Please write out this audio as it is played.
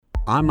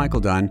I'm Michael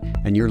Dunn,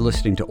 and you're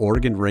listening to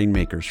Oregon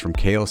Rainmakers from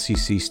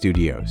KLCC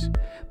Studios.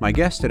 My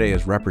guest today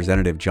is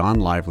Representative John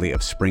Lively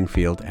of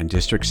Springfield and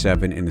District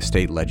 7 in the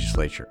state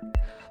legislature.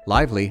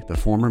 Lively, the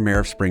former mayor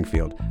of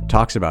Springfield,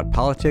 talks about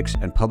politics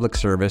and public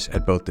service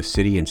at both the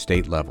city and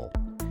state level.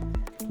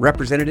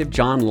 Representative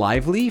John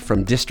Lively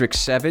from District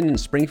 7 in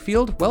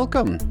Springfield,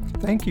 welcome.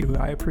 Thank you.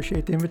 I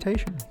appreciate the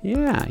invitation.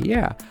 Yeah.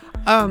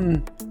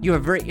 You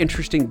have a very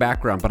interesting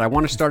background, but I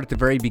want to start at the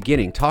very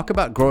beginning. Talk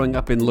about growing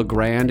up in La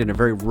Grande in a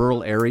very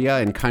rural area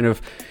and kind of,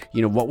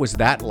 what was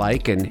that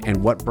like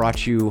and what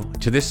brought you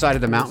to this side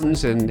of the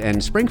mountains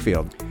and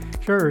Springfield?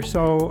 Sure.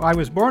 So I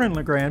was born in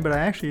La Grande, but I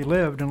actually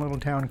lived in a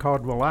little town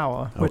called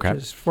Wallowa, which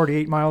is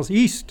 48 miles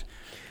east,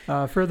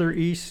 further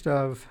east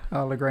of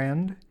La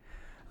Grande.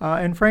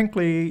 And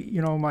frankly,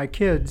 my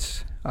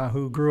kids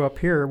who grew up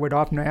here would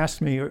often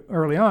ask me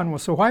early on, well,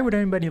 so why would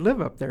anybody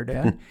live up there,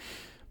 Dad?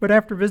 But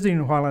after visiting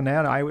a while in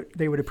that,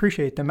 they would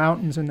appreciate the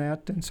mountains and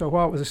that. And so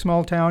while it was a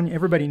small town,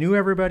 everybody knew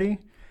everybody.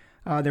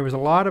 There was a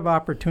lot of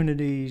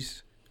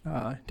opportunities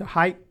to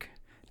hike,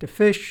 to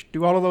fish,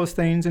 do all of those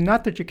things. And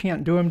not that you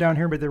can't do them down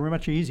here, but they were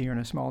much easier in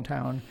a small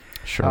town.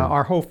 Sure.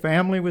 Our whole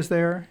family was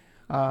there.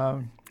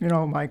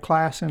 My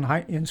class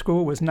in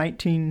school was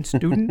 19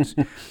 students,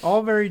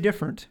 all very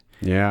different.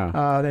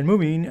 Than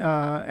moving.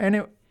 And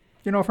it,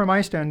 from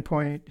my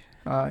standpoint,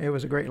 it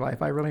was a great life.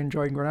 I really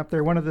enjoyed growing up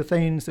there. One of the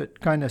things that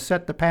kind of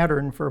set the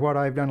pattern for what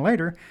I've done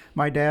later,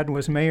 my dad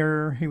was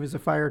mayor, he was a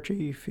fire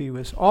chief, he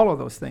was all of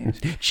those things.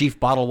 Chief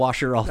bottle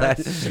washer, all that.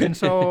 And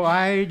so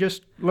I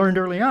just learned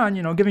early on,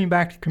 giving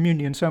back to the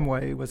community in some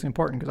way was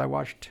important because I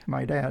watched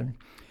my dad.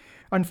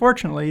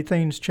 Unfortunately,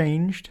 things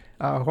changed.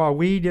 While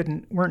we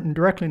weren't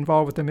directly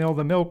involved with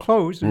the mill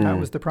closed, and that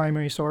was the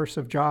primary source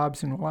of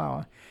jobs in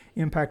Wallowa.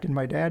 Impacted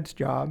my dad's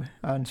job,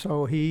 and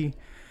so he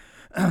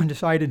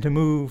decided to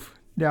move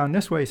down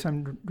this way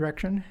some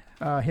direction.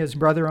 His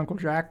brother, Uncle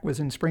Jack, was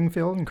in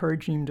Springfield,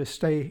 encouraging him to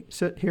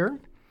sit here.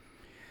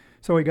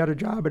 So he got a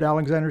job at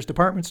Alexander's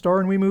department store,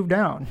 and we moved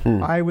down.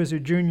 I was a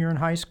junior in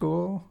high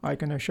school. I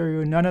can assure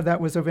you none of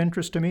that was of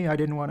interest to me. I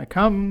didn't want to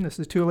come. This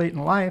is too late in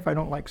life. I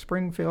don't like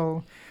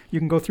Springfield. You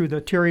can go through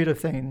the myriad of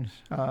things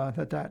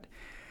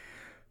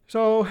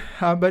So,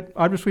 but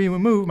obviously we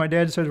moved. My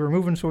dad says we're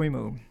moving, so we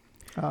moved.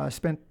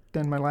 Spent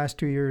then my last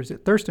 2 years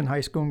at Thurston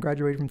High School and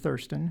graduated from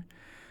Thurston.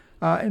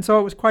 And so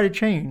it was quite a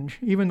change,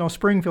 even though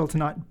Springfield's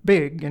not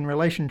big in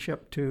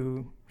relationship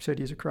to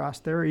cities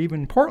across there,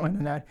 even Portland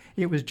and that,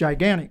 it was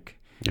gigantic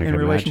in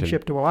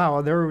relationship to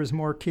Wallowa. There was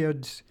more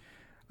kids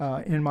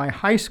in my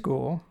high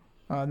school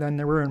than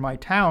there were in my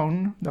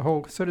town, the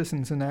whole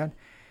citizens in that.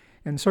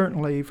 And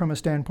certainly from a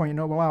standpoint,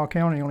 Wallowa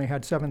County only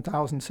had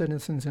 7,000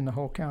 citizens in the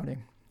whole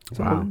county.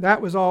 So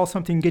that was all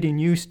something getting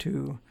used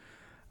to.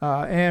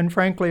 And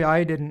frankly,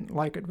 I didn't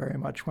like it very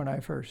much when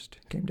I first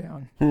came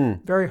down.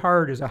 Very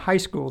hard as a high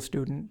school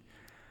student,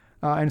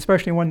 and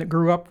especially one that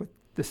grew up with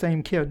the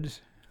same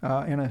kids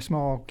in a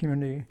small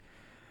community.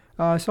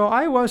 So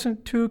I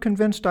wasn't too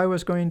convinced I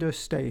was going to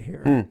stay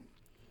here.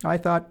 I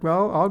thought,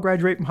 well, I'll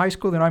graduate from high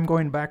school, then I'm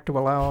going back to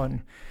Wallowa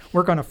and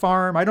work on a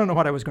farm. I don't know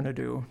what I was going to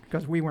do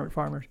because we weren't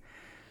farmers.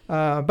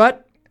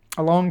 But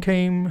along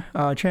came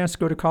a chance to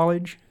go to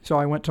college, so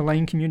I went to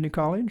Lane Community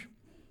College.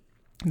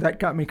 That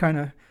got me kind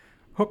of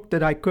hooked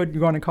that I could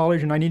go on to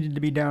college, and I needed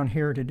to be down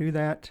here to do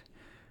that,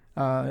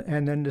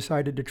 and then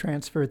decided to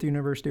transfer at the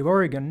University of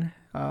Oregon.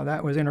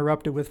 That was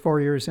interrupted with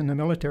 4 years in the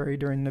military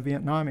during the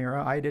Vietnam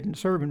era. I didn't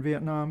serve in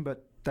Vietnam,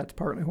 but that's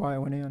partly why I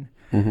went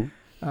in.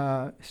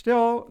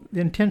 Still, the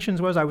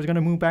intentions was I was going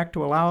to move back to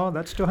Wallowa.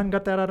 That still hadn't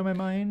got that out of my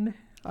mind.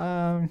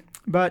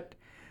 But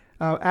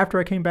after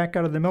I came back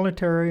out of the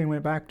military and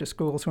went back to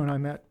school, so when I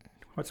met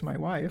my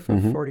wife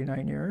of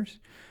 49 years,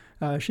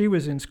 she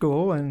was in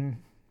school, and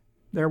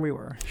there we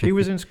were. She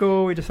was in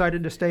school. We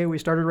decided to stay. We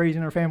started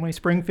raising our family.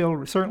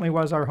 Springfield certainly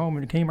was our home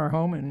and became our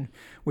home, and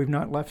we've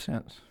not left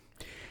since.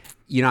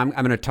 I'm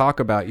going to talk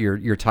about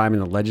your time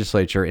in the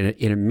legislature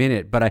in a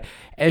minute, but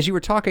as you were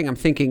talking, I'm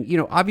thinking,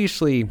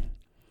 obviously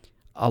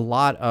a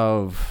lot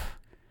of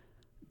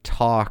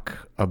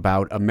talk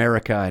about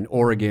America and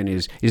Oregon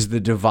is the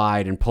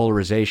divide and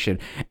polarization.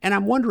 And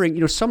I'm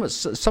wondering,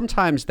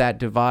 sometimes that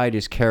divide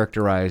is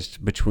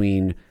characterized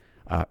between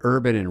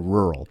urban and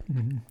rural.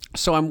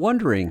 So I'm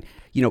wondering,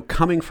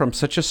 coming from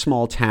such a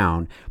small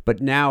town,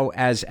 but now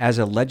as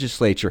a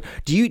legislature,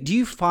 do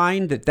you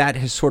find that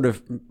has sort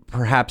of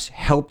perhaps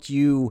helped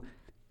you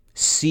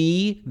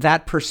see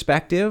that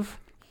perspective?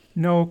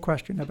 No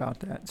question about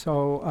that.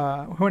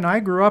 So when I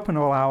grew up in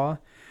Wallowa,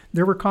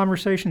 there were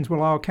conversations in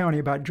Wallowa County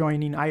about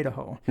joining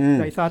Idaho.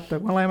 They thought the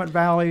Willamette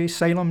Valley,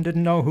 Salem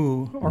didn't know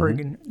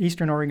who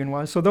Eastern Oregon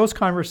was. So those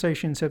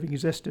conversations have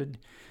existed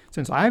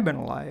since I've been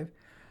alive.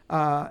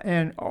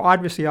 And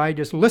obviously I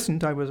just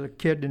listened. I was a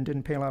kid and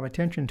didn't pay a lot of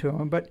attention to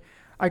them. But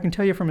I can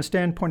tell you from a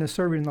standpoint of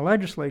serving in the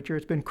legislature,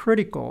 it's been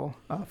critical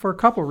for a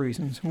couple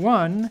reasons.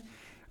 One,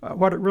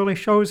 what it really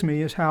shows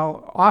me is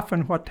how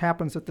often what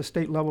happens at the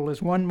state level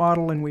is one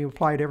model and we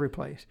apply it every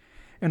place.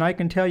 And I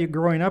can tell you,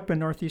 growing up in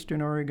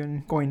northeastern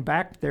Oregon, going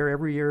back there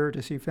every year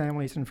to see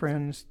families and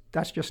friends,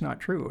 that's just not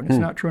true. And it's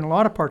not true in a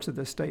lot of parts of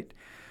the state.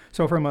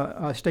 So from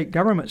a state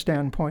government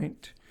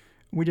standpoint,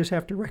 we just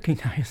have to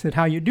recognize that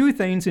how you do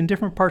things in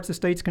different parts of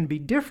states can be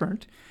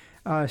different,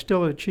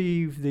 still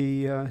achieve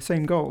the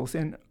same goals.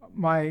 And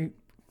my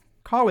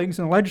colleagues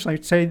in the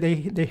legislature say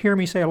they hear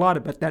me say a lot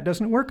of it, but that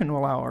doesn't work in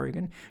Wallowa,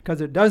 Oregon,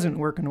 because it doesn't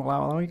work in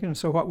Wallowa, Oregon.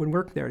 So what would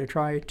work there to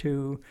try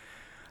to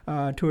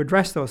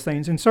address those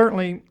things? And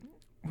certainly,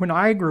 when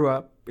I grew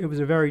up, it was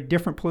a very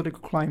different political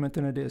climate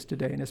than it is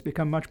today, and it's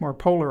become much more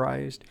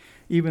polarized,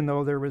 even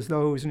though there was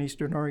those in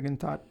Eastern Oregon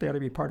thought they ought to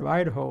be part of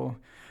Idaho.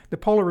 The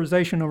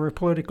polarization over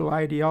political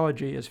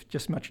ideology is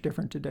just much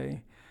different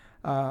today.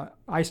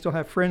 I still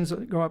have friends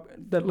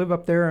that live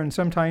up there, and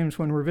sometimes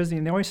when we're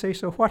visiting, they always say,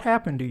 "So what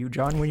happened to you,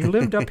 John? When you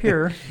lived up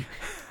here,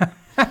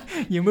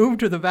 you moved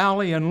to the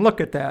valley and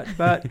look at that."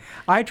 But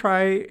I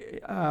try,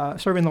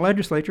 serving the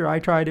legislature, I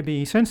try to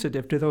be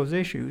sensitive to those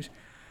issues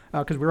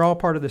because we're all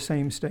part of the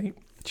same state.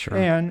 Sure.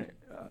 And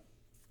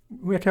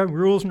we have to have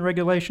rules and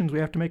regulations. We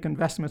have to make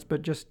investments,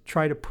 but just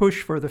try to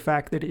push for the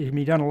fact that it can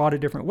be done a lot of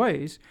different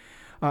ways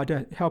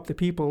to help the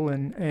people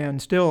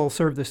and still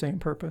serve the same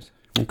purpose.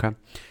 Okay.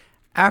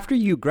 After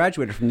you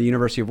graduated from the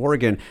University of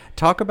Oregon,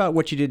 talk about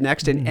what you did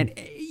next. And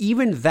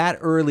even that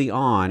early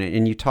on,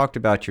 and you talked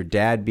about your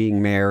dad being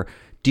mayor,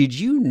 did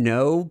you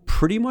know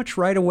pretty much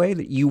right away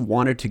that you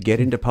wanted to get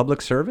into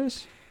public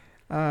service?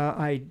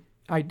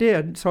 I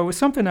did. So it was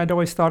something I'd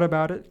always thought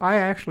about it. I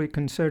actually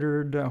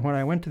considered when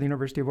I went to the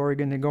University of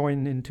Oregon and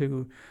going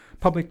into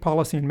public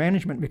policy and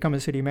management, become a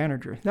city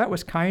manager. That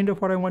was kind of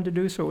what I wanted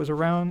to do. So it was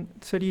around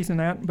cities and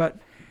that. But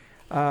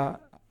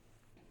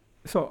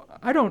so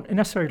I don't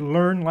necessarily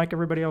learn like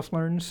everybody else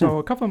learns. So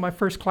a couple of my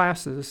first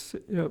classes,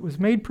 it was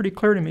made pretty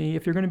clear to me,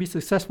 if you're going to be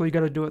successful, you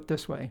got to do it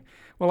this way.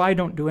 Well, I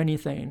don't do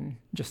anything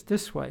just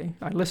this way.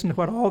 I listen to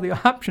what all the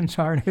options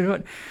are and do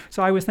it.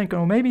 So I was thinking,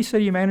 well, maybe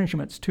city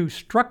management's too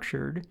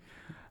structured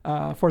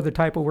for the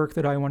type of work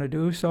that I want to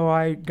do. So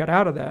I got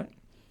out of that,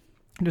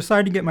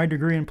 decided to get my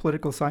degree in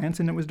political science.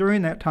 And it was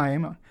during that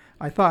time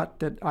I thought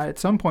that I at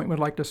some point would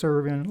like to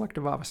serve in an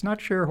elective office. Not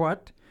sure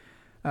what.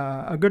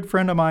 A good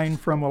friend of mine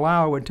from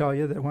Wallowa would tell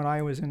you that when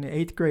I was in the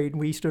 8th grade,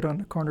 we stood on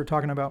the corner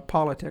talking about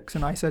politics.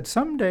 And I said,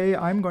 someday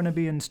I'm going to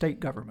be in state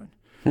government.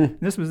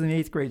 This was in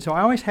the 8th grade. So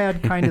I always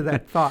had kind of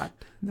that thought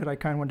that I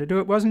kind of wanted to do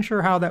it. Wasn't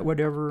sure how that would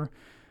ever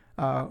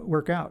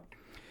work out.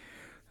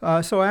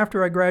 So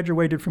after I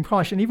graduated from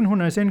college, and even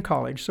when I was in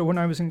college, so when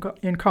I was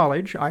in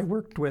college, I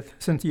worked with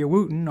Cynthia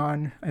Wooten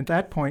on, at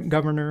that point,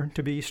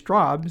 Governor-to-be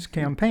Straub's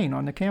campaign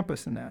on the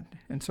campus and that.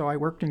 And so I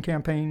worked in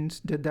campaigns,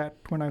 did that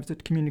when I was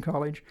at community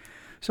college.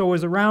 So I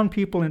was around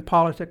people in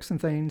politics and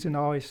things, and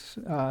always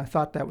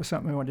thought that was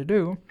something I wanted to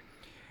do.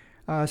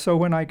 So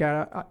when I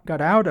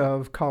got out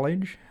of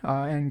college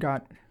and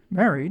got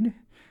married,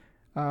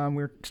 we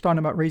were talking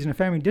about raising a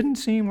family. Didn't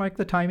seem like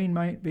the timing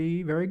might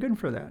be very good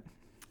for that.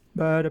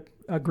 But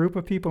a group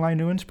of people I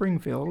knew in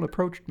Springfield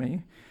approached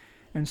me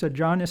and said,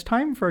 John, it's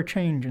time for a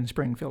change in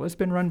Springfield. It's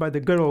been run by the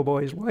good old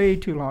boys way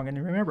too long.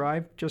 And remember,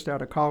 I'm just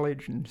out of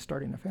college and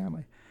starting a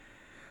family.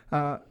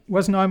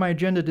 Wasn't on my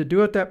agenda to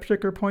do at that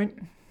particular point.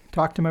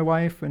 Talked to my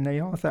wife, and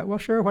they all thought, well,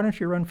 sure, why don't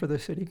you run for the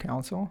city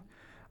council?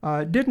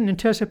 Didn't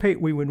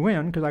anticipate we would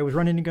win because I was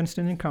running against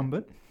an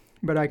incumbent.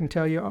 But I can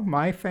tell you,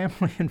 my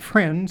family and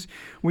friends,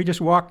 we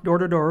just walked door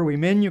to door. We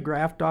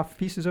menographed off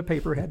pieces of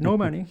paper, had no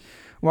money,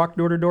 walked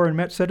door to door and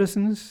met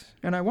citizens,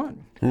 and I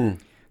won.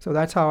 So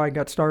that's how I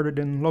got started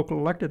in local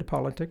elected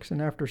politics.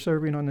 And after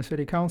serving on the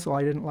city council,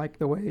 I didn't like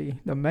the way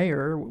the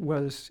mayor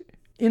was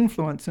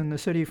influencing the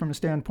city from a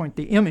standpoint,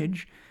 the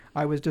image.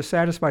 I was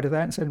dissatisfied with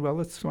that and said, well,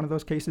 it's one of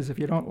those cases, if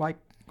you don't like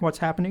what's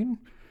happening,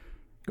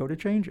 go to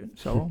change it.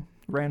 So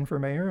ran for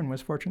mayor and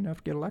was fortunate enough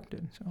to get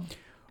elected. So.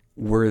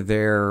 Were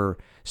there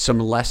some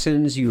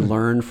lessons you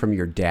learned from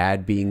your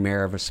dad being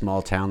mayor of a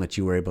small town that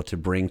you were able to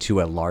bring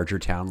to a larger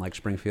town like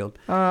Springfield?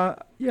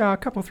 Yeah, a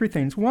couple, 3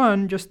 things.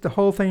 One, just the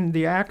whole thing,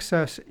 the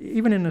access,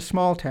 even in a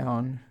small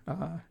town,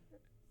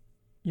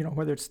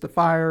 whether it's the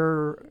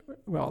fire,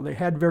 well, they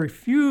had very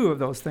few of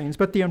those things,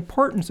 but the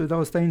importance of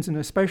those things, and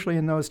especially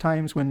in those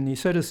times when the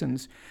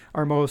citizens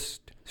are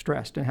most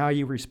stressed and how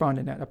you respond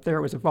in that. Up there,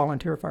 it was a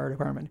volunteer fire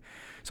department.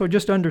 So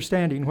just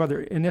understanding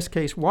whether, in this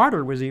case,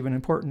 water was even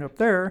important up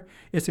there,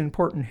 it's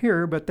important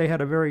here, but they had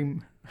a very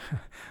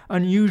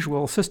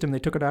unusual system. They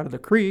took it out of the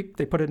creek,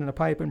 they put it in a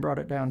pipe and brought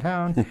it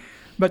downtown.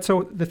 But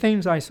so the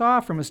things I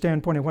saw from a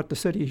standpoint of what the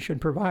city should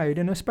provide,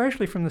 and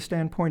especially from the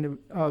standpoint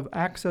of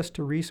access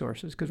to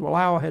resources, because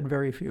Wallowa had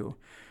very few.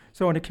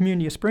 So in a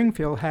community of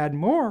Springfield had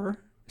more,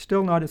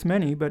 still not as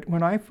many, but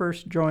when I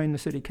first joined the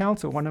city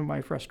council, one of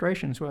my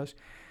frustrations was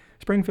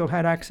Springfield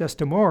had access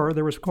to more.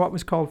 There was what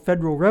was called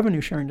federal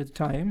revenue sharing at the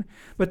time,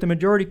 but the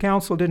majority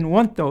council didn't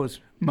want those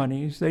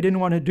monies. They didn't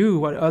want to do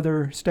what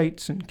other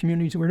states and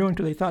communities were doing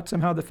because they thought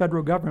somehow the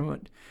federal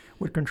government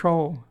would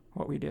control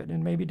what we did,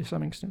 and maybe to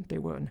some extent they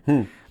would.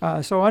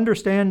 So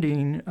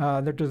understanding,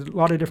 there's a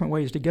lot of different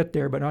ways to get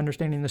there, but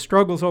understanding the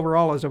struggles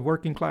overall as of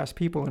working class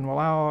people in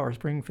Wallowa or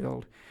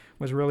Springfield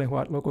was really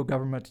what local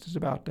government is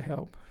about to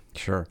help.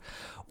 Sure.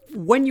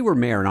 When you were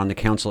mayor and on the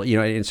council,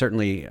 and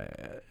certainly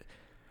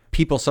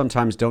people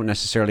sometimes don't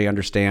necessarily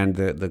understand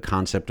the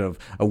concept of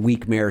a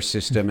weak mayor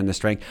system and the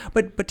strength,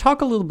 but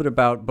talk a little bit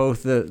about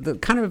both the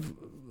kind of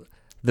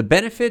the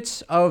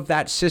benefits of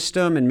that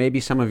system and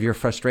maybe some of your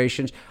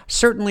frustrations.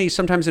 Certainly,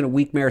 sometimes in a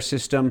weak mayor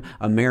system,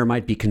 a mayor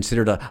might be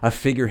considered a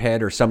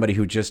figurehead or somebody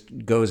who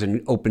just goes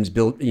and opens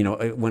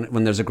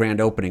when there's a grand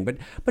opening.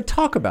 But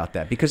talk about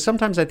that, because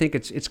sometimes I think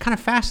it's kind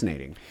of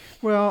fascinating.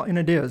 Well, and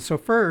it is. So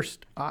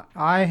first,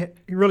 I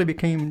really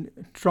became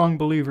a strong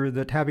believer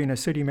that having a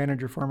city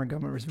manager form of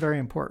government was very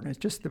important. It's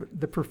just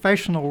the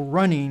professional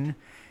running.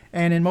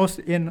 And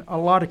in a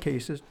lot of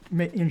cases,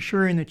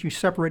 ensuring that you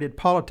separated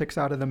politics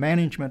out of the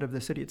management of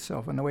the city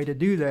itself. And the way to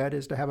do that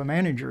is to have a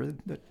manager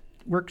that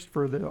works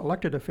for the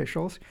elected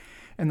officials,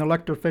 and the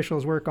elected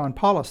officials work on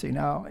policy.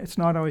 Now, it's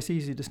not always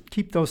easy to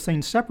keep those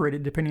things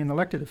separated depending on the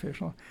elected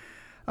official.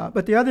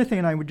 But the other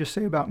thing I would just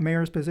say about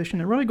mayor's position,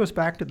 it really goes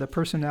back to the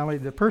personality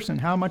of the person,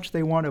 how much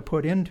they want to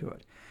put into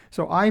it.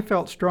 So I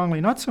felt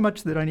strongly, not so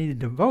much that I needed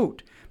to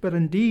vote, but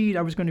indeed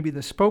I was going to be the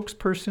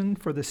spokesperson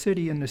for the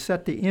city and to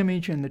set the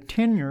image and the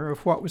tenure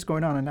of what was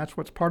going on, and that's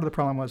what part of the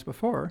problem was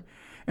before.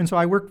 And so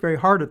I worked very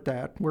hard at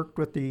that, worked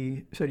with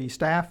the city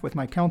staff, with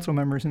my council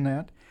members in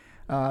that,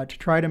 to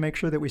try to make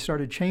sure that we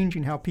started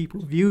changing how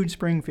people viewed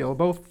Springfield,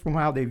 both from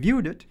how they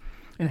viewed it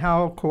and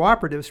how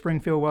cooperative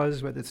Springfield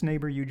was with its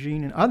neighbor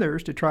Eugene and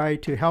others to try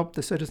to help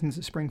the citizens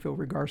of Springfield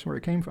regardless of where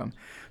it came from.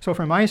 So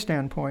from my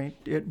standpoint,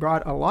 it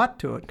brought a lot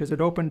to it because it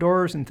opened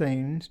doors and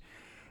things,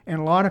 and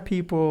a lot of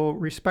people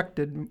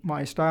respected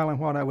my style and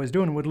what I was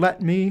doing,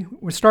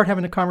 would start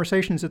having the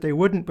conversations that they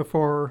wouldn't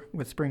before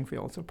with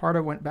Springfield. So part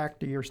of it went back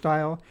to your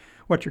style,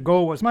 what your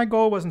goal was. My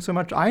goal wasn't so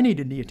much I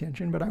needed the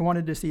attention, but I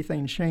wanted to see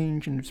things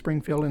change in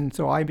Springfield, and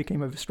so I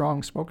became a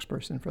strong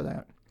spokesperson for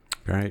that.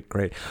 Right,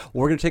 great.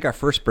 We're going to take our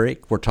first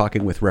break. We're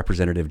talking with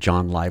Representative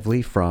John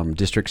Lively from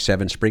District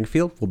 7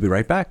 Springfield. We'll be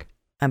right back.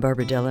 I'm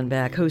Barbara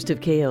Dellenbach, host of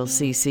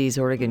KLCC's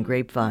Oregon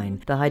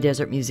Grapevine. The High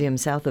Desert Museum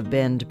south of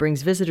Bend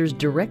brings visitors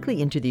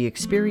directly into the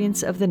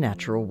experience of the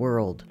natural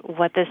world.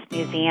 What this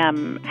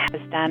museum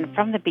has done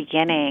from the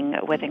beginning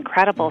with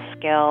incredible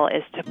skill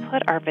is to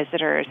put our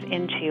visitors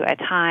into a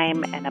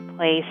time and a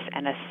place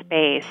and a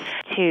space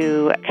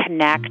to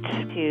connect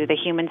to the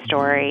human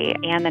story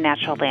and the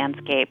natural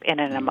landscape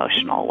in an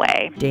emotional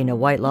way. Dana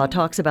Whitelaw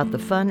talks about the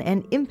fun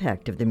and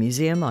impact of the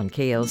museum on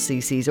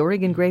KLCC's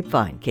Oregon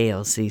Grapevine,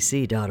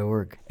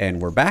 klcc.org.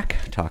 And we're back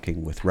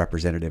talking with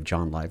Representative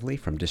John Lively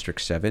from District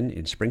 7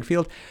 in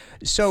Springfield.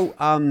 So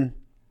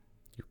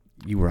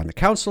you were on the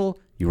council,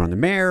 you were on the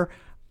mayor.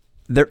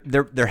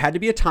 There had to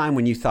be a time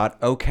when you thought,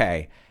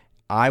 okay,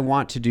 I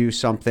want to do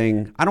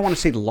something, I don't want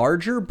to say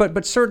larger,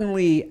 but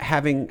certainly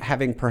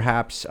having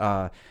perhaps,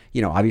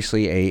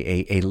 obviously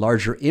a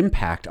larger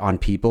impact on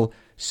people.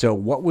 So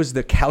what was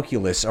the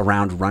calculus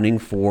around running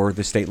for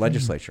the state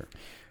legislature?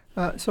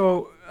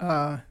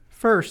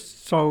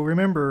 First, so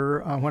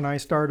remember when I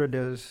started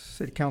as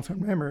city council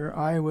member,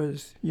 I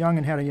was young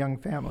and had a young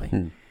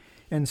family.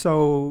 And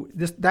so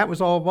that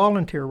was all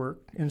volunteer work.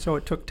 And so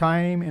it took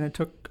time,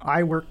 and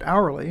I worked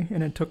hourly,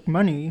 and it took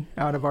money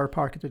out of our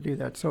pocket to do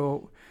that.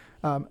 So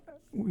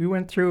we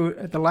went through,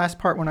 at the last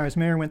part when I was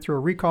mayor, went through a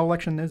recall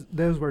election.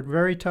 Those were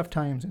very tough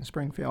times in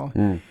Springfield.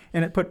 And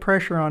it put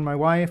pressure on my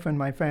wife and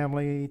my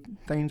family.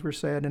 Things were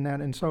said and that.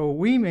 And so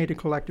we made a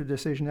collective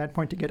decision at that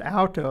point to get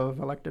out of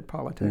elected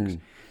politics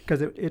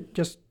because it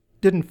just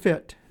didn't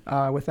fit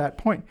with that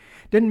point.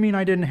 Didn't mean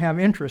I didn't have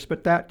interest,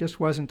 but that just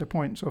wasn't the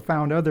point. So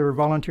found other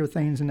volunteer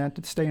things in that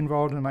to stay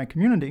involved in my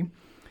community.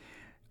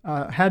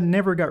 Had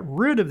never got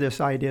rid of this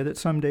idea that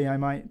someday I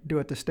might do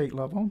at the state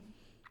level.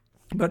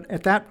 But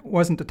that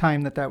wasn't the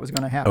time that was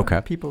going to happen.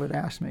 Okay. People had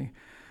asked me.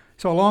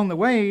 So along the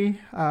way,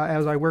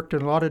 as I worked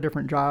at a lot of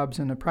different jobs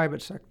in the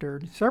private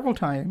sector, several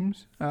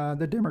times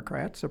the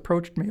Democrats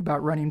approached me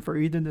about running for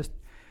either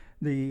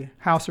the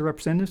House of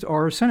Representatives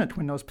or Senate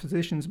when those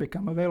positions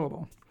become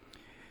available.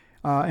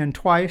 And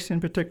twice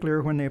in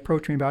particular, when they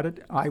approached me about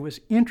it, I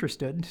was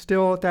interested.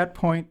 Still at that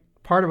point,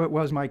 part of it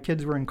was my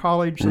kids were in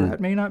college, so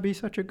that may not be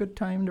such a good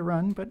time to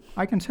run, but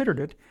I considered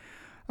it.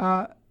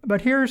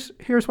 But here's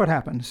what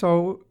happened.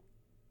 So,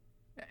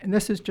 and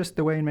this is just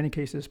the way in many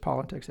cases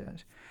politics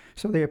is.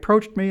 So they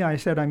approached me, I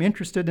said, I'm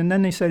interested, and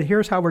then they said,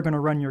 here's how we're going to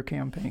run your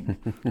campaign.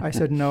 I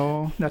said,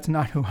 no, that's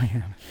not who I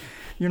am.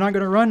 You're not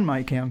going to run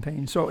my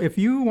campaign. So if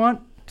you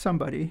want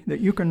somebody that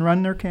you can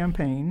run their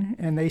campaign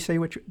and they say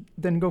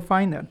then go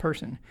find that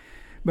person.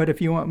 But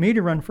if you want me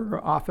to run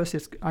for office,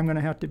 I'm going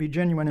to have to be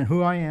genuine in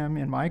who I am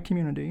in my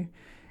community,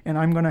 and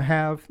I'm going to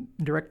have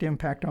direct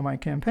impact on my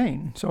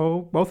campaign.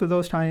 So both of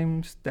those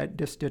times that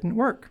just didn't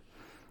work.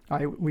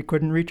 We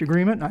couldn't reach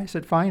agreement. I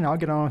said, fine, I'll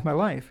get on with my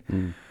life.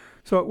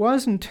 So it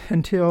wasn't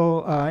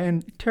until,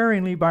 and Terry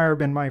and Lee Byer have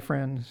been my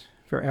friends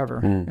forever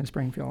in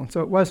Springfield.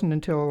 So it wasn't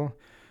until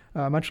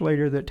much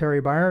later that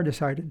Terry Byer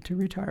decided to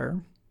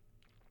retire,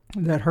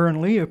 that her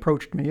and Lee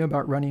approached me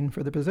about running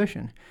for the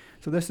position.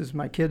 So this is,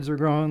 my kids are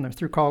grown, they're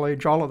through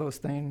college, all of those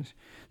things.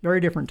 Very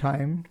different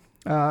time.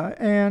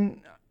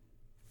 And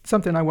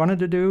something I wanted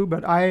to do,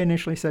 but I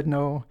initially said,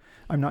 no,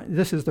 I'm not,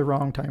 this is the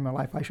wrong time in my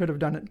life. I should have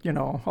done it, you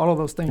know, all of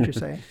those things you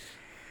say.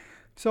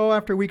 So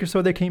after a week or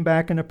so, they came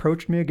back and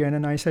approached me again,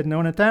 and I said no.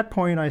 And at that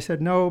point, I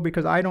said no,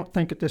 because I don't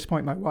think at this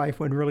point my wife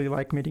would really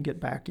like me to get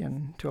back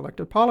into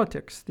elected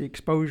politics, the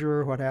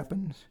exposure, what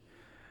happens.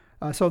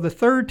 So the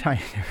third time,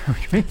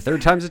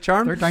 third time's a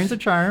charm? Third time's a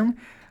charm,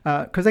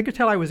 because they could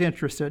tell I was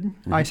interested.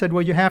 Mm-hmm. I said,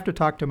 well, you have to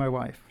talk to my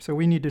wife. So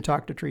we need to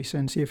talk to Teresa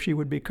and see if she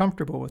would be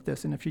comfortable with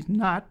this. And if she's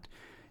not,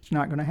 it's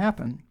not going to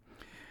happen.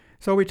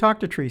 So we talked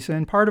to Teresa,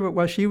 and part of it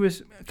was she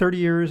was 30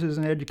 years as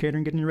an educator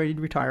and getting ready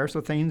to retire, so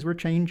things were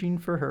changing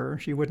for her.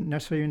 She wasn't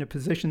necessarily in a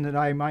position that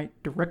I might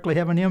directly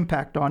have an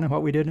impact on in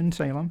what we did in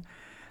Salem.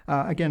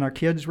 Again, our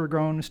kids were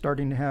grown,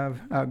 starting to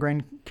have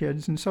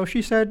grandkids, and so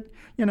she said,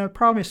 you know,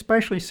 probably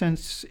especially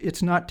since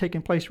it's not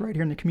taking place right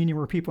here in the community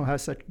where people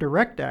have such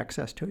direct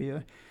access to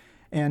you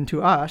and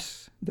to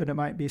us, that it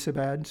might be so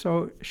bad.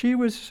 So she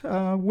was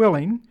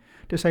willing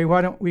to say,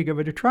 why don't we give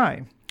it a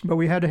try? But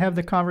we had to have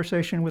the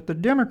conversation with the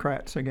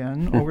Democrats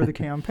again over the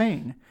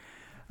campaign,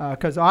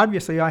 because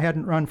obviously I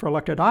hadn't run for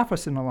elected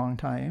office in a long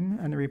time,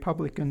 and the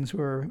Republicans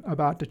were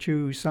about to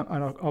choose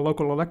a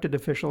local elected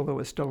official that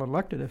was still an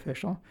elected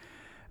official,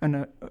 and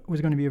it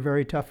was going to be a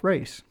very tough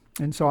race.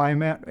 And so I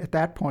met, at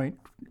that point,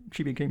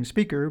 she became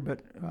Speaker,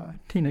 but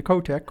Tina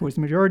Kotek was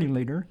the majority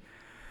leader,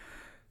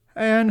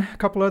 and a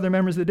couple other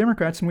members of the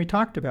Democrats, and we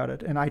talked about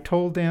it. And I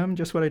told them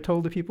just what I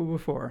told the people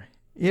before.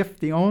 If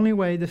the only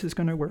way this is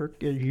going to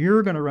work is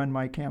you're going to run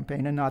my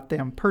campaign and not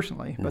them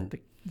personally, but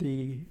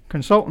the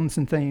consultants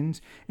and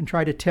things, and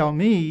try to tell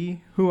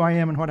me who I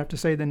am and what I have to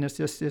say, then this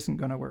just isn't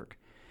going to work.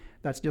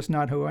 That's just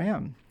not who I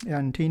am.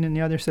 And Tina and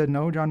the others said,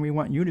 no, John, we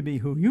want you to be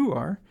who you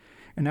are,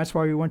 and that's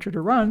why we want you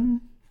to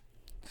run.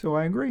 So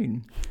I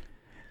agreed.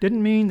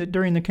 Didn't mean that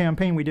during the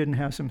campaign we didn't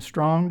have some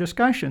strong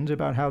discussions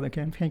about how the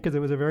campaign, because it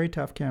was a very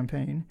tough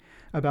campaign,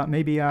 about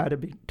maybe I ought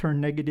to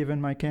turn negative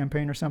in my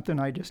campaign or something.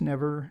 I just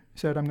never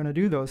said I'm going to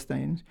do those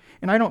things.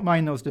 And I don't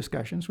mind those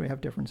discussions. We have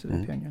differences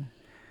of opinion.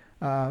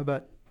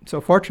 But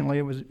so fortunately,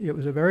 it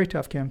was a very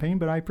tough campaign,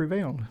 but I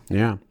prevailed.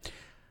 Yeah.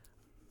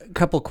 A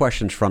couple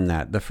questions from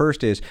that. The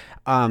first is,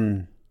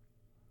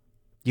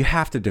 you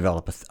have to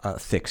develop a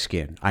thick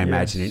skin, I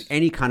imagine, in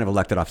any kind of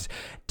elected office.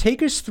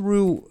 Take us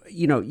through,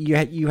 you know,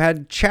 you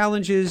had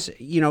challenges,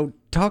 you know,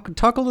 talk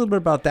a little bit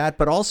about that,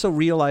 but also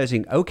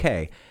realizing,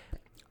 okay,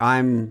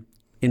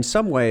 in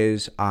some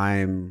ways,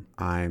 I'm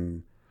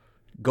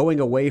going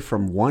away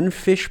from one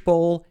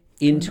fishbowl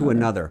into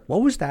another.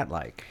 What was that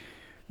like?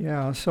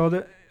 Yeah,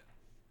 so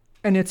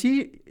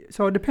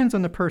it depends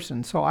on the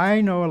person. So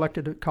I know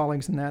elected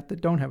colleagues in that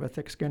don't have a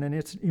thick skin, and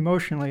it's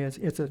emotionally,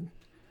 it's a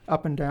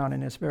up and down,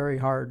 and it's very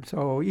hard.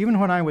 So even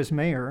when I was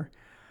mayor,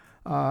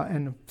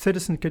 and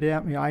citizens could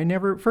at me, I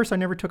never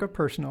took it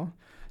personal.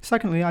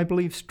 Secondly, I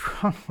believe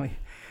strongly,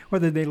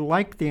 whether they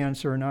like the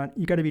answer or not,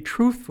 you got to be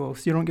truthful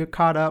so you don't get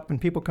caught up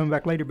and people come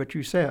back later, but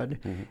you said.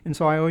 Mm-hmm. And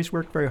so I always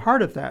worked very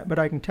hard at that. But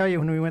I can tell you,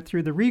 when we went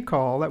through the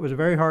recall, that was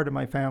very hard on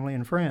my family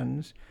and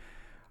friends.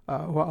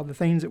 While the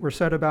things that were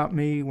said about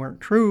me weren't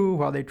true,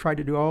 while they tried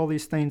to do all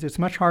these things, it's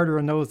much harder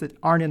on those that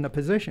aren't in the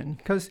position.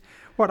 Because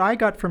what I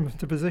got from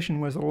the position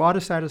was a lot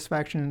of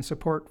satisfaction and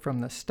support from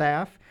the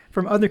staff,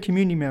 from other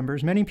community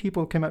members. Many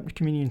people came up to the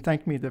community and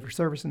thanked me for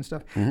service and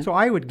stuff. Mm-hmm. So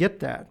I would get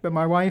that, but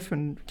my wife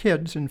and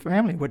kids and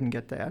family wouldn't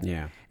get that.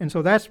 Yeah. And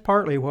so that's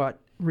partly what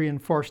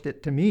reinforced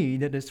it to me,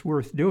 that it's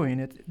worth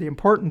doing. The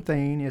important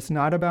thing is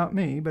not about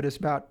me, but it's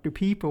about, do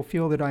people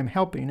feel that I'm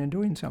helping and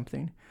doing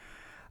something?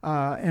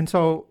 And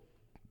so,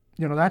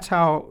 you know, that's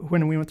how,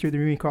 when we went through the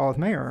recall as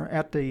mayor,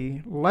 at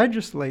the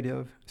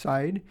legislative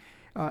side,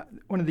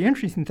 one of the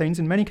interesting things,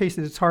 in many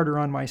cases it's harder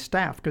on my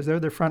staff because they're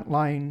the front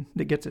line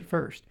that gets it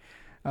first.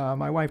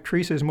 My wife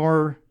Teresa is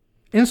more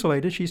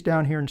insulated. She's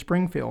down here in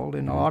Springfield,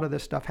 and a lot of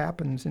this stuff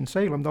happens in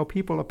Salem, though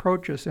people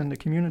approach us in the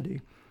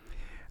community.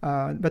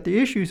 But the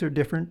issues are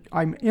different.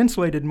 I'm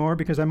insulated more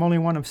because I'm only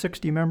one of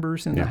 60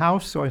 members in the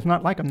House, so it's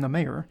not like I'm the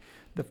mayor,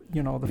 the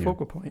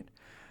focal point.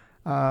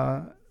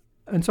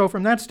 And so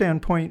from that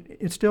standpoint,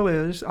 it still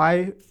is.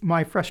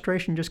 My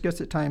frustration just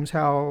gets at times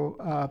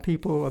how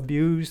people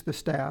abuse the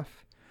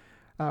staff.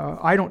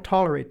 I don't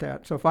tolerate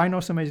that. So if I know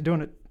somebody's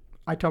doing it,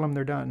 I tell them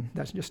they're done.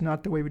 That's just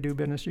not the way we do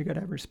business. You got to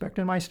have respect.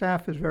 And my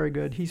staff is very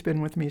good. He's been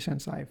with me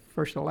since I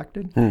first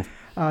elected.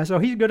 So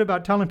he's good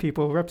about telling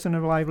people,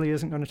 Representative Lively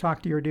isn't going to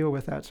talk to you or deal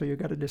with that, so you've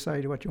got to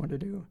decide what you want to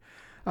do.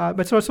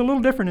 But so it's a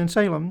little different in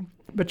Salem,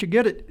 but you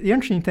get it. The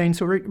interesting thing,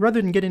 so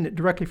rather than getting it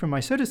directly from my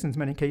citizens in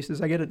many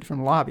cases, I get it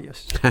from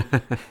lobbyists.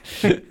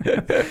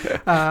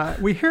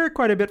 We hear it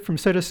quite a bit from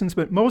citizens,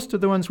 but most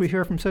of the ones we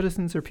hear from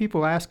citizens are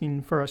people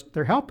asking for us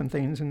their help and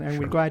things, and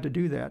we're glad to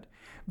do that.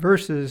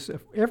 Versus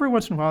every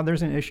once in a while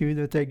there's an issue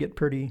that they get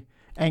pretty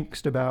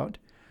angst about.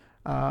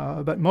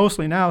 But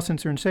mostly now,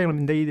 since they're in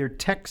Salem, they either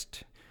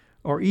text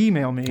or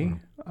email me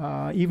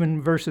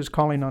even versus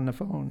calling on the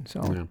phone.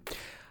 So. Yeah.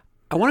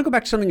 I want to go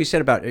back to something you said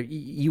about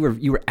you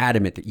were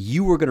adamant that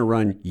you were going to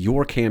run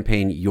your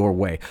campaign your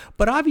way.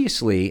 But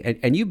obviously,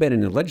 and you've been in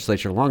the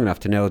legislature long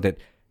enough to know that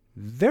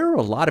there are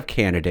a lot of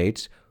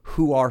candidates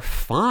who are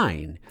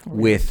fine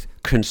with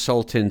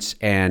consultants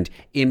and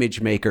image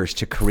makers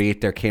to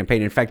create their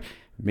campaign. In fact,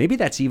 maybe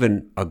that's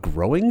even a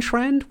growing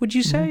trend, would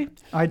you say?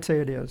 I'd say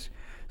it is.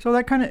 So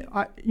that kind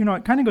of,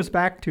 it kind of goes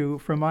back to,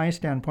 from my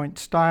standpoint,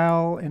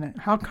 style and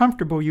how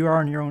comfortable you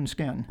are in your own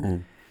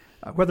skin.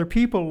 Whether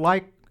people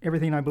like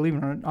everything I believe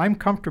in, I'm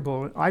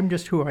comfortable. I'm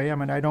just who I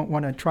am, and I don't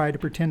want to try to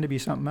pretend to be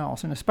something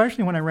else. And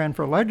especially when I ran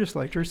for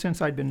legislature,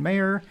 since I'd been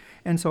mayor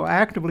and so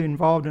actively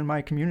involved in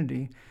my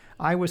community,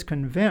 I was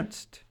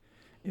convinced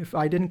if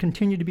I didn't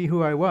continue to be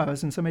who I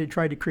was and somebody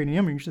tried to create an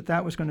image,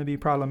 that was going to be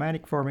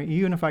problematic for me,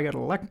 even if I got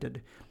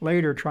elected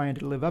later trying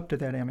to live up to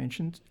that image.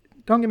 And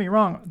don't get me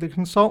wrong, the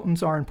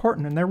consultants are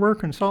important, and there were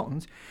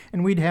consultants,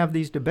 and we'd have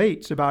these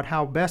debates about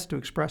how best to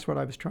express what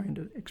I was trying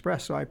to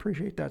express, so I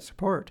appreciate that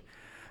support.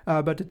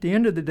 But at the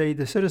end of the day,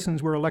 the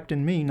citizens were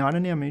electing me, not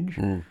an image,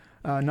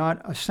 not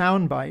a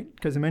soundbite,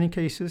 because in many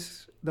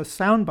cases, the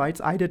sound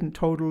bites I didn't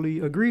totally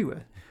agree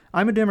with.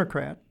 I'm a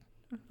Democrat.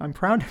 I'm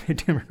proud to be a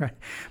Democrat,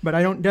 but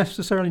I don't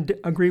necessarily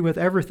agree with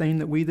everything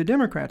that we, the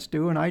Democrats,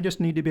 do, and I just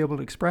need to be able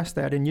to express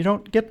that, and you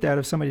don't get that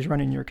if somebody's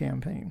running your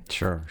campaign.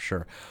 Sure.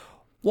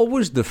 What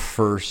was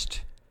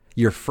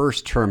your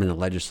first term in the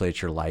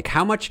legislature like?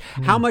 How much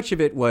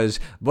of it was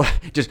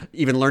just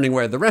even learning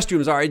where the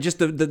restrooms are, just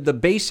the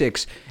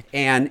basics,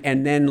 and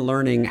then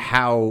learning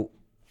how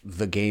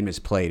the game is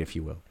played, if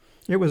you will?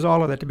 It was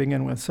all of that to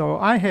begin with. So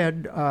I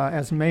had,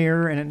 as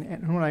mayor,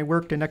 and when I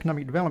worked in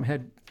economic development,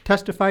 had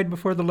testified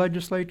before the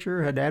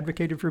legislature, had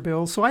advocated for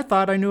bills. So I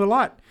thought I knew a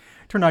lot.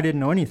 Turned out I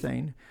didn't know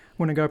anything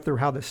when I got up there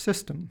how the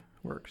system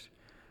works.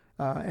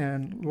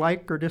 And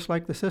like or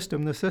dislike the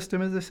system is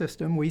the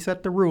system. We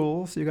set the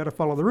rules. You got to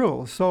follow the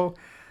rules. So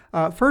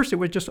first, it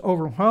was just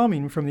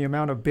overwhelming from the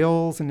amount of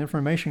bills and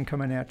information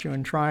coming at you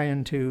and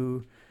trying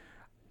to,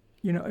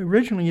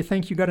 originally you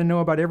think you got to know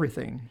about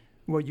everything.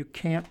 Well, you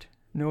can't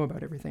know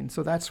about everything.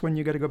 So that's when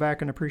you got to go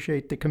back and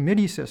appreciate the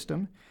committee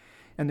system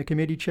and the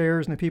committee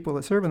chairs and the people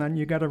that serve in that.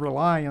 You got to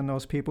rely on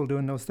those people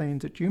doing those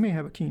things that you may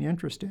have a keen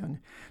interest in.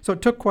 So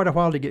it took quite a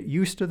while to get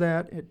used to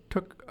that. It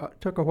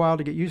took a while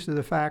to get used to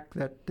the fact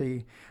that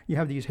you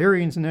have these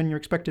hearings and then you're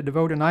expected to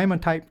vote. And I'm a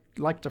type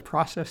like to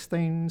process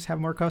things, have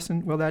more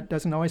custom. Well, that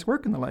doesn't always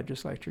work in the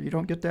legislature. You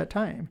don't get that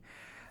time.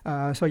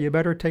 So you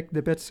better take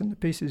the bits and the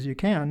pieces you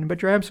can.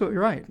 But you're absolutely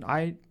right.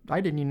 I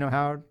didn't even know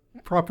how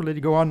properly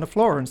to go on the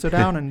floor and sit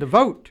down and to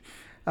vote.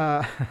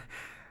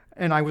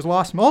 And I was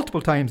lost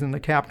multiple times in the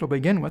Capitol to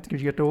begin with, because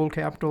you get the old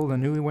Capitol, the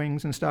new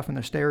wings and stuff, and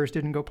the stairs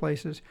didn't go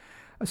places.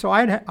 So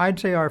I'd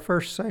say our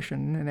first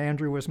session, and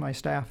Andrew was my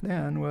staff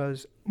then,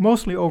 was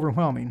mostly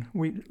overwhelming.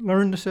 We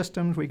learned the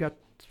systems. We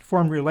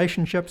formed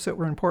relationships that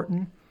were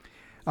important.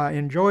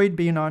 Enjoyed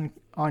being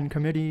on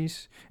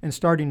committees and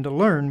starting to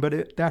learn,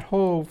 but that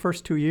whole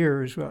first 2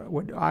 years,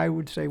 what I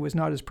would say was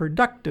not as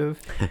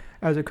productive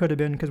as it could have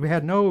been, because we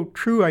had no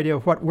true idea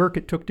of what work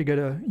it took to get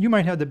you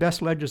might have the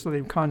best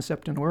legislative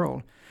concept in the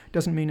world.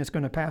 Doesn't mean it's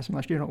going to pass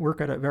unless you don't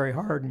work at it very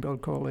hard and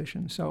build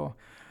coalitions. So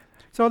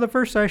the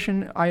first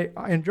session, I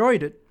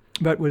enjoyed it,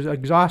 but was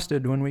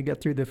exhausted when we get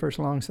through the first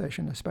long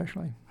session,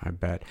 especially. I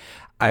bet.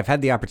 I've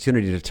had the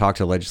opportunity to talk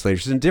to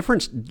legislators in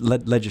different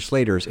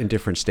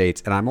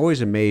states, and I'm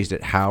always amazed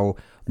at how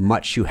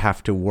much you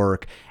have to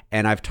work.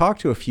 And I've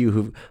talked to a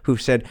few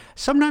who've said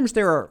sometimes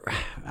there are,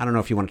 I don't know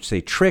if you want to say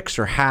tricks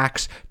or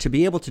hacks to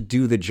be able to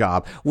do the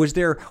job. Was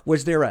there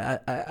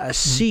a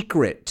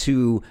secret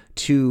to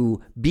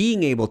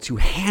being able to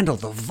handle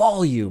the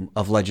volume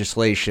of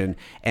legislation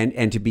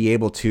and to be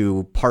able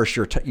to parse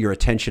your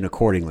attention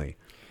accordingly?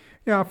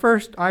 Yeah,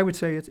 first I would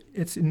say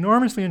it's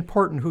enormously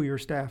important who your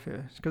staff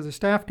is, because the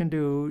staff can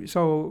do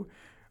so.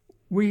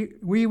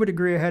 We would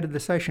agree ahead of the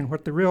session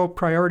what the real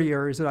priority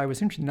areas that I was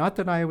interested in. Not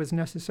that I was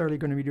necessarily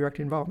going to be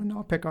directly involved, and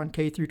I'll pick on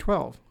K through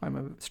 12. I'm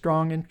a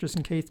strong interest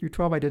in K through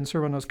 12. I didn't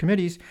serve on those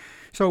committees.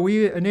 So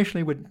we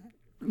initially would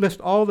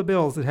list all the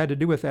bills that had to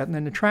do with that, and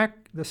then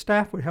the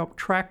staff would help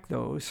track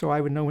those, so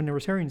I would know when there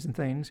was hearings and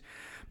things.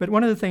 But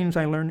one of the things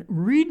I learned,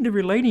 read the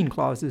relating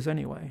clauses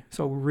anyway.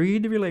 So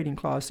read the relating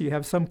clause so you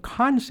have some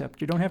concept.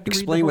 You don't have to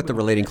explain what the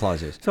relating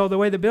clause is. So the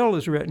way the bill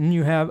is written,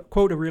 you have,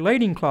 quote, a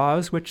relating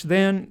clause, which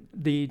then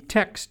the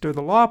text or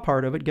the law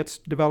part of it gets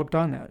developed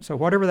on that. So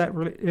whatever that,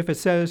 if it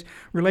says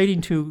relating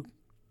to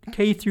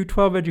K through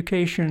 12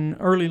 education,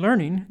 early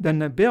learning, then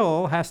the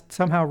bill has to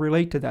somehow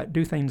relate to that,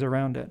 do things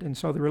around it. And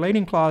so the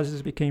relating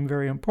clauses became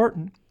very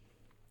important.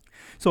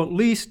 So at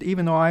least,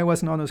 even though I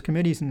wasn't on those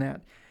committees in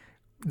that,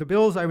 the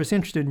bills I was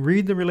interested in,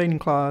 read the relating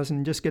clause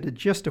and just get a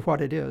gist of what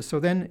it is. So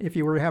then if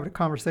you were to have a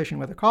conversation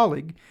with a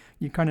colleague,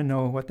 you kind of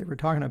know what they were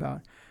talking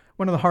about.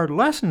 One of the hard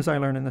lessons I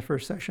learned in the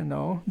first session,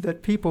 though,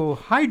 that people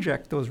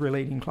hijack those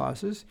relating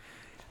clauses.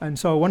 And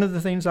so one of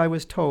the things I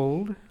was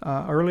told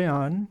early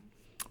on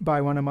by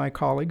one of my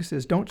colleagues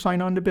is don't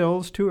sign on to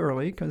bills too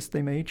early because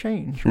they may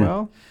change.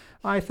 Well,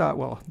 I thought,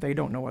 well, they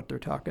don't know what they're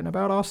talking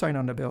about. I'll sign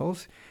on the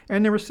bills.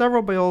 And there were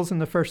several bills in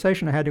the first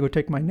session I had to go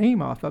take my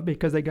name off of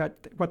because they got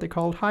what they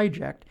called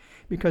hijacked.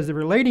 Because the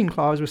relating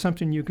clause was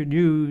something you could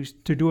use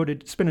to do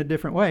it, spin a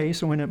different way.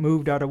 So when it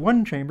moved out of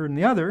one chamber and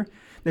the other,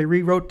 they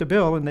rewrote the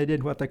bill and they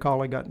did what they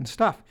call a gut and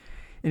stuff.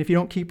 And if you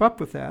don't keep up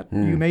with that,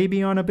 you may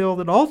be on a bill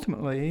that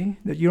ultimately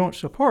that you don't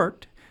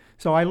support.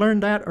 So I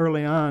learned that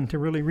early on to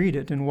really read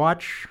it and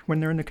watch when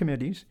they're in the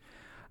committees.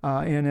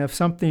 And if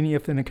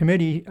in a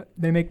committee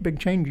they make big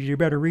changes, you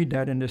better read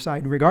that and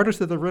decide, regardless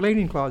of the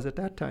relating clause at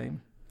that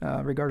time,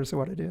 regardless of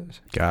what it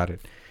is. Got it.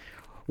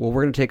 Well,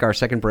 we're going to take our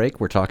second break.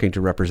 We're talking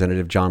to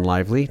Representative John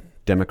Lively,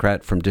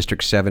 Democrat from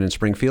District 7 in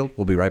Springfield.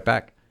 We'll be right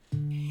back.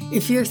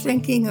 If you're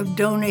thinking of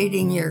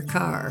donating your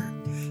car,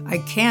 I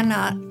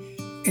cannot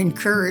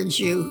encourage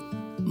you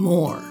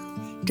more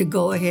to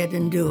go ahead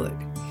and do it.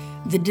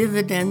 The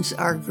dividends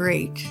are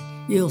great.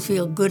 You'll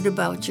feel good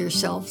about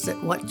yourself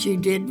that what you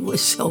did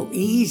was so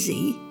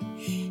easy.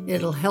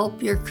 It'll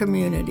help your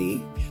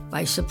community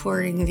by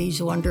supporting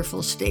these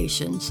wonderful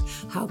stations.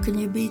 How can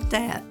you beat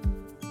that?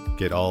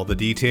 Get all the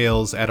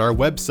details at our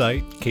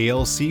website,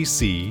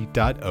 klcc.org.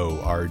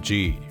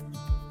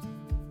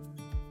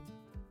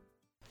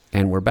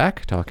 And we're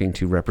back talking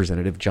to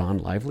Representative John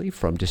Lively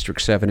from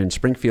District 7 in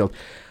Springfield.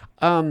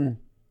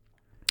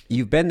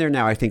 You've been there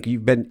now, I think.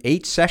 You've been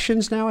 8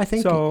 sessions now, I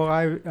think? So,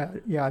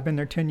 I've been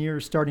there 10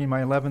 years, starting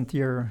my 11th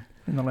year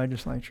in the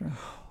legislature.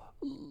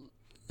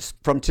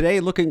 From today,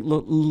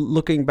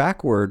 looking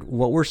backward,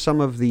 what were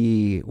some of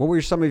the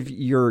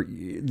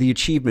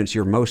achievements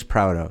you're most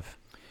proud of?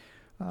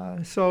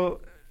 One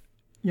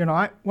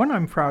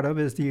I'm proud of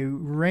is the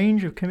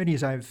range of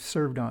committees I've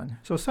served on.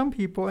 So some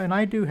people, and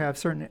I do have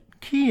certain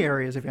key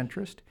areas of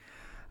interest,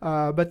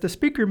 but the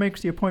Speaker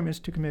makes the appointments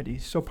to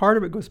committees. So part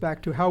of it goes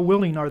back to how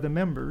willing are the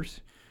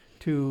members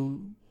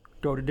to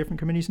go to different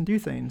committees and do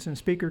things. And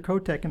Speaker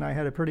Kotek and I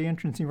had a pretty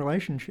interesting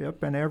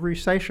relationship, and every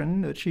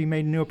session that she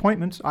made new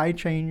appointments, I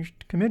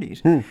changed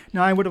committees.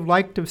 Now, I would have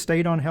liked to have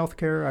stayed on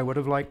healthcare. I would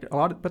have liked a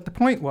lot, but the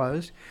point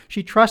was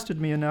she trusted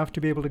me enough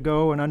to be able to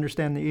go and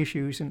understand the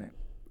issues and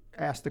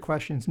ask the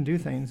questions and do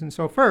things. And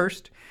so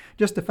first,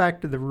 just the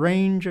fact of the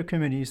range of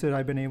committees that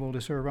I've been able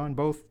to serve on,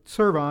 both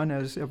serve on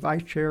as a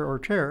vice chair or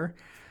chair,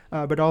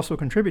 but also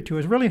contribute to,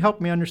 has really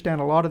helped me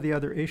understand a lot of the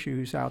other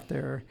issues out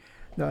there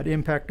that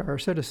impact our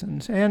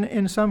citizens. And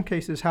in some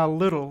cases, how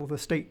little the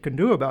state can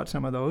do about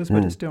some of those,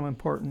 but it's still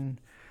important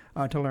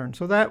to learn.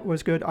 So that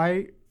was good.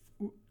 I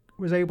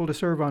was able to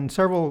serve on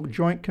several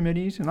joint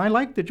committees, and I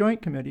like the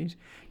joint committees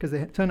because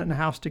they Senate and the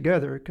House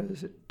together,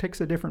 because it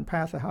takes a different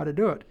path of how to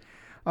do it.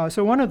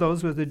 So one of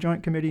those was the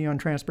Joint Committee on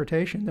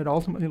Transportation that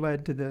ultimately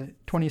led to the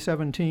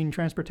 2017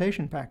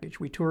 transportation package.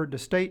 We toured the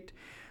state.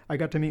 I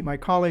got to meet my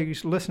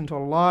colleagues, listen to a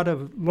lot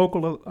of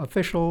local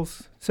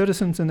officials,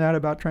 citizens in that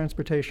about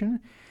transportation,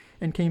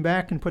 and came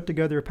back and put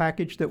together a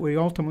package that we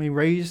ultimately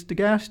raised the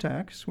gas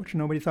tax, which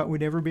nobody thought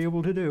we'd ever be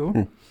able to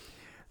do,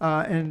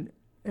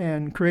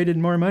 and created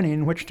more money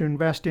in which to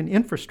invest in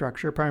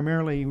infrastructure,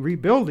 primarily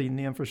rebuilding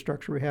the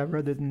infrastructure we have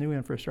rather than new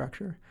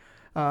infrastructure.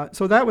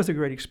 So that was a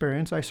great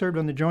experience. I served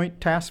on the Joint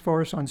Task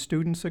Force on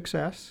Student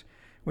Success,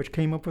 which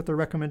came up with a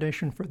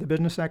recommendation for the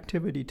business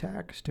activity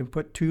tax to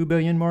put $2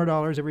 billion more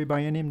every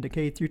biennium to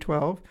K through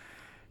 12.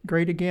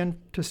 Great, again,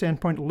 to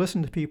standpoint to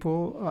listen to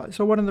people.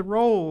 So one of the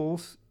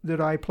roles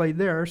that I played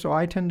there, so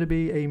I tend to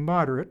be a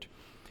moderate,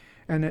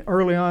 and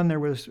early on there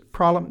was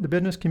problem. The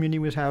business community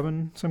was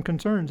having some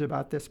concerns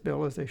about this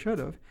bill, as they should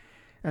have.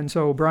 And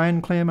so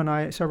Brian Clem and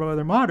I, several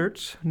other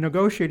moderates,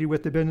 negotiated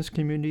with the business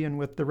community and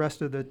with the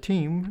rest of the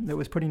team that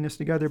was putting this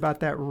together about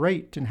that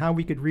rate and how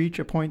we could reach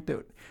a point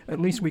that at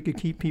least we could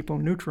keep people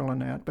neutral in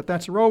that. But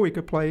that's a role we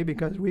could play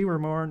because we were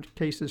more in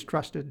cases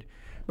trusted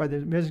by the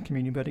business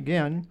community. But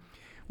again,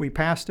 we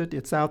passed it.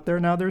 It's out there.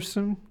 Now there's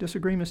some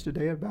disagreements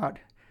today about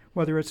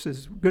whether it's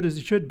as good as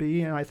it should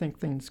be, and I think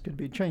things could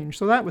be changed.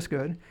 So that was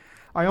good.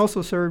 I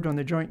also served on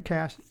the Joint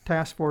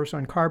Task Force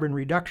on Carbon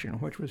Reduction,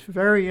 which was a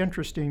very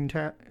interesting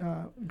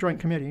joint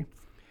committee.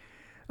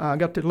 I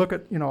got to look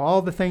at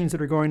all the things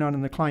that are going on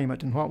in the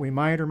climate and what we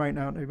might or might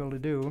not be able to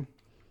do.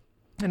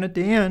 And at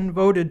the end,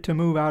 voted to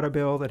move out a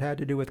bill that had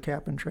to do with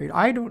cap and trade.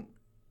 I don't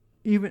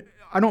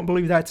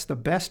believe that's the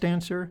best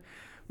answer,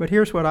 but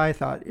here's what I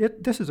thought.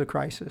 This is a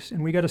crisis,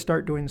 and we got to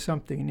start doing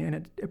something. And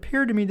it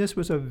appeared to me this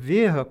was a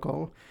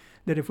vehicle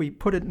that if we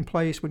put it in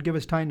place would give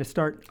us time to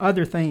start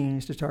other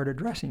things to start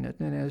addressing it.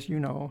 And as you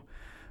know,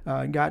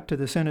 got to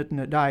the Senate and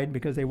it died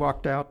because they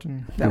walked out,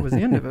 and that was the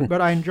end of it. But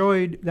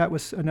that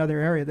was another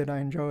area that I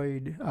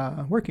enjoyed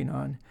working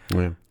on.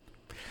 Yeah.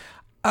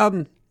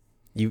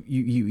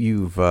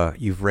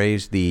 You've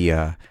raised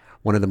the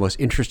one of the most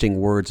interesting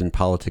words in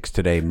politics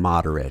today,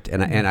 moderate,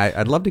 and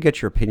I'd love to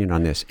get your opinion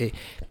on this.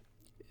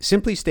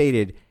 Simply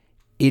stated,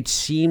 it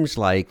seems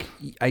like,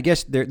 I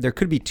guess there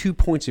could be 2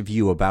 points of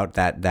view about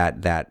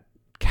that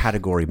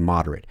category,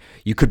 moderate.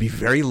 You could be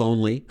very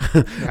lonely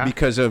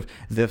because of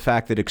the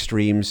fact that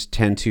extremes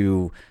tend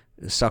to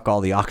suck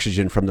all the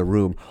oxygen from the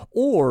room,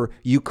 or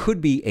you could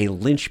be a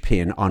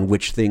linchpin on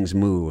which things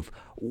move.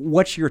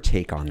 What's your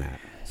take on that?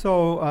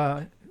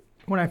 So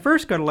when I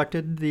first got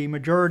elected, the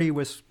majority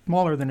was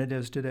smaller than it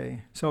is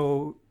today.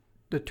 So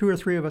the 2 or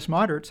 3 of us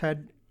moderates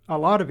had a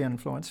lot of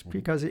influence,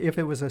 because if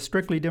it was a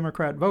strictly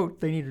Democrat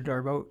vote, they needed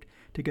our vote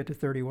to get to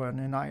 31.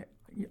 And I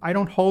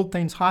don't hold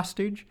things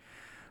hostage,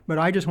 but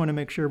I just want to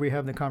make sure we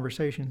have the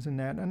conversations in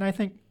that. And I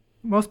think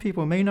most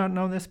people may not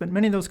know this, but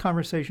many of those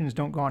conversations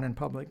don't go on in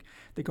public.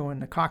 They go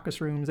in the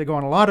caucus rooms. They go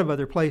in a lot of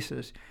other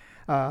places.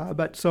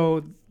 But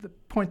so the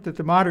point that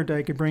the moderate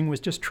I could bring was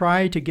just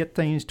try to get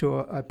things to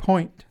a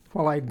point.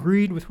 While I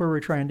agreed with where we're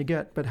trying to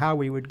get, but how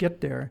we would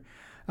get there,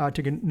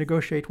 to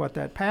negotiate what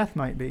that path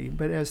might be.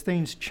 But as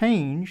things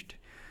changed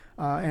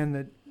and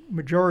the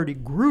majority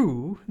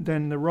grew,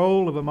 then the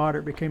role of a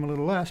moderate became a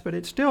little less, but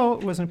it still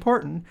was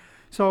important.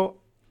 So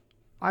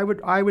I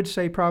would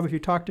say probably if you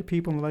talk to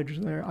people in the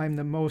legislature, I'm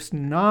the most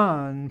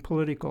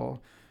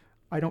non-political.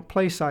 I don't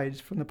play sides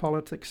from the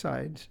politics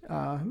sides,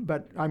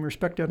 but I'm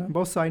respected on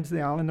both sides of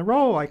the aisle. And the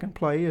role I can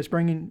play is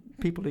bringing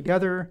people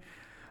together.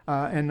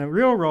 And the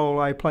real role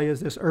I play is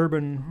this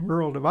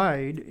urban-rural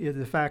divide is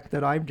the fact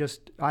that I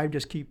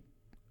just keep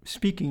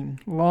speaking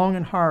long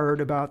and hard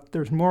about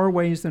there's more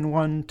ways than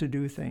one to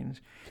do things,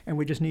 and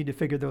we just need to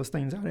figure those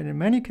things out. And in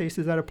many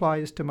cases, that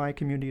applies to my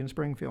community in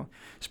Springfield.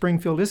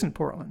 Springfield isn't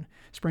Portland.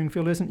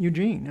 Springfield isn't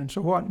Eugene. And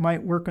so what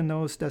might work in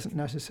those doesn't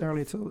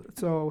necessarily.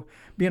 So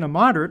being a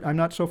moderate, I'm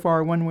not so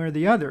far one way or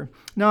the other.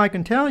 Now, I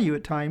can tell you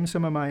at times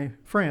some of my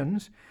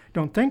friends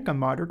don't think I'm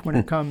moderate when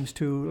it comes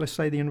to, let's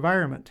say, the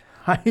environment.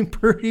 I'm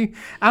pretty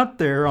out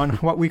there on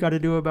what we got to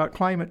do about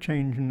climate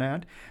change and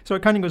that. So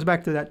it kind of goes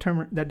back to that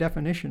term, that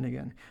definition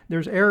again.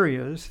 There's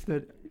areas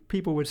that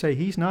people would say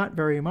he's not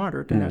very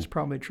moderate, and that's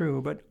probably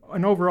true. But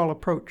an overall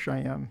approach, I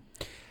am.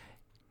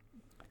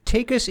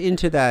 Take us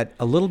into that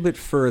a little bit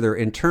further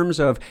in terms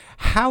of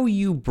how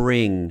you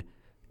bring,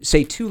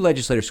 say, 2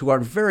 legislators who are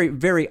very,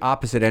 very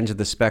opposite ends of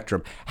the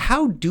spectrum.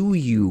 How do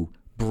you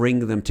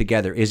bring them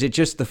together? Is it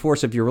just the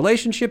force of your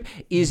relationship?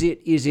 Is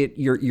it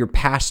your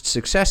past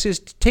successes?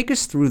 Take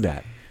us through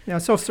that. Yeah,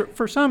 so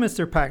for some it's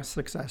their past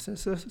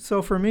successes.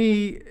 So for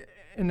me,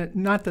 and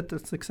not that the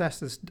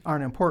successes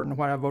aren't important,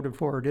 what I voted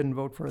for or didn't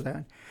vote for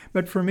that,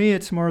 but for me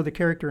it's more the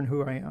character and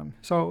who I am.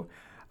 So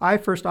I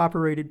first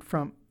operated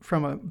from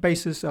a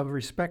basis of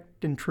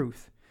respect and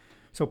truth.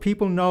 So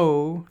people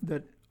know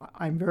that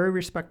I'm very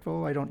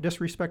respectful. I don't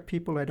disrespect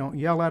people. I don't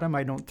yell at them.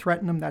 I don't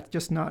threaten them. That's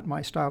just not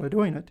my style of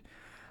doing it.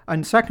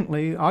 And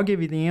secondly, I'll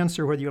give you the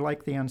answer whether you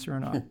like the answer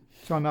or not.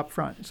 So I'm up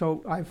front.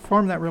 So I've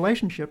formed that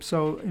relationship.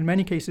 So in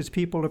many cases,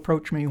 people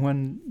approach me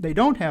when they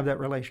don't have that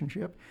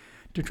relationship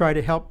to try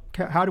to help.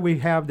 How do we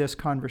have this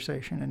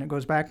conversation? And it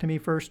goes back to me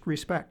first,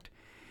 respect.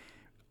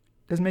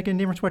 Doesn't make any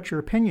difference what your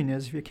opinion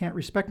is if you can't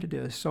respect it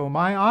is. So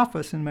my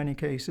office in many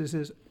cases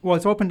is, well,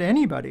 it's open to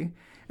anybody.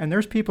 And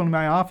there's people in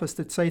my office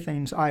that say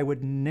things I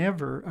would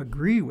never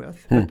agree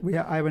with. But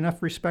I have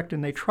enough respect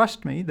and they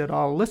trust me that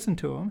I'll listen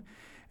to them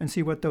and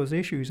see what those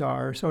issues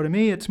are. So to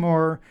me, it's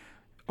more,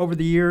 over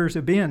the years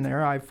of being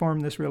there, I've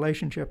formed this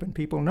relationship, and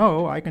people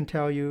know, I can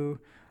tell you,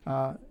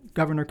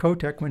 Governor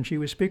Kotek, when she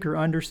was Speaker,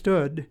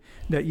 understood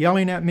that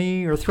yelling at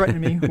me or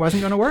threatening me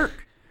wasn't going to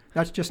work.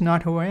 That's just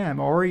not who I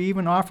am. Or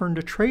even offering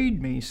to trade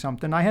me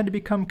something. I had to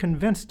become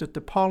convinced that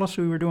the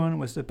policy we were doing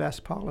was the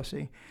best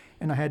policy,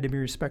 and I had to be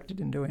respected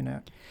in doing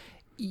that.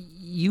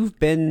 You've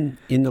been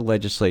in the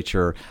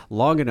legislature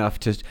long enough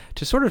to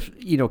sort of,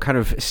 kind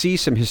of see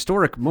some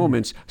historic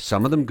moments,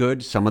 some of them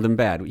good, some of them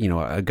bad.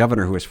 A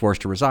governor who was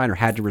forced to resign or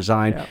had to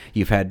resign.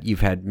 Yeah. You've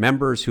had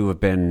members who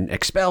have been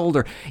expelled,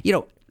 or,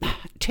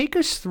 take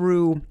us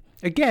through,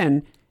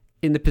 again,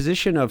 in the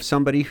position of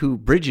somebody who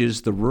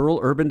bridges the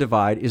rural-urban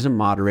divide, is a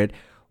moderate.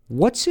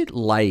 What's it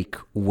like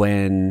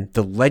when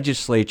the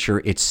legislature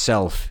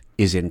itself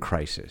is in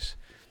crisis?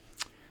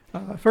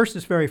 First,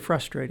 it's very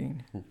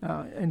frustrating.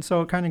 And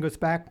so it kind of goes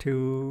back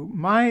to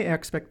my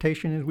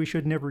expectation is we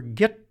should never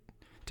get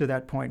to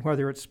that point,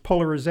 whether it's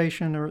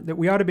polarization or that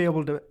we ought to be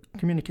able to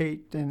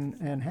communicate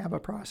and have a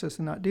process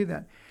and not do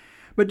that.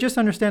 But just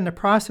understand the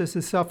process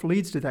itself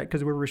leads to that,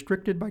 because we're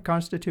restricted by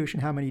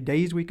Constitution how many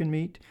days we can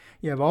meet.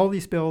 You have all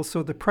these bills,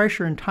 so the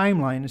pressure and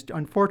timeline is,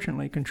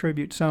 unfortunately,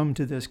 contribute some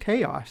to this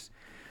chaos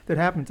that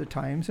happens at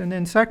times. And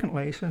then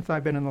secondly, since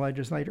I've been in the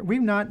legislature,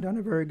 we've not done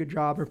a very good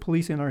job of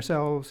policing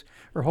ourselves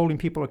or holding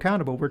people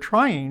accountable. We're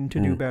trying to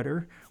do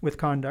better with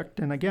conduct.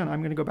 And again, I'm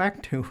going to go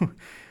back to,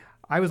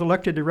 I was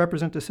elected to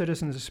represent the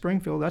citizens of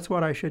Springfield. That's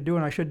what I should do,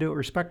 and I should do it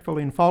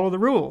respectfully and follow the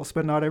rules,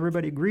 but not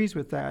everybody agrees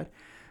with that.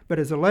 But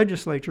as a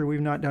legislature,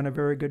 we've not done a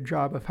very good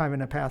job of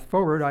having a path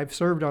forward. I've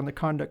served on the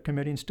conduct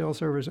committee and still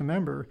serve as a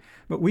member,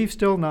 but we've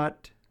still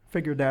not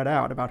figured that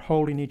out about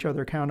holding each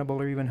other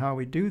accountable or even how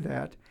we do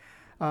that.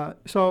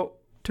 So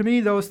to me,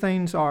 those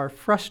things are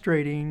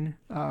frustrating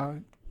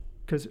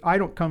because I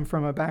don't come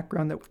from a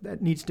background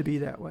that needs to be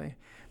that way,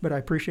 but I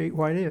appreciate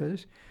what it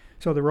is.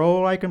 So the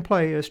role I can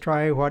play is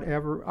try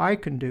whatever I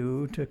can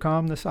do to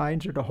calm the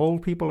sides or to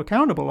hold people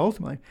accountable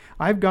ultimately.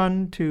 I've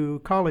gone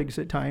to colleagues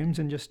at times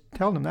and just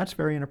tell them that's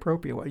very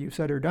inappropriate what you've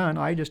said or done.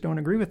 I just don't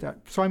agree with that.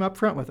 So I'm up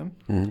front with them.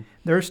 Mm-hmm.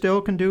 They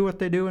still can do what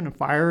they do and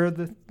fire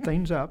the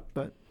things up,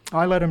 but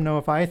I let them know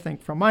if I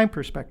think, from my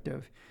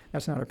perspective,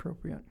 that's not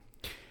appropriate.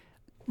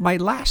 My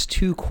last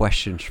two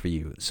questions for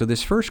you. So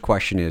this first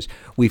question is,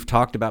 we've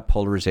talked about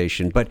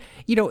polarization, but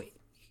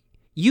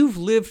you've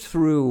lived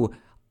through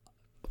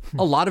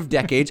a lot of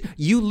decades.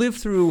 You lived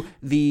through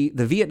the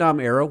Vietnam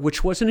era,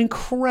 which was an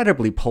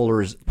incredibly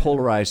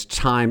polarized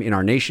time in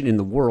our nation, in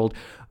the world.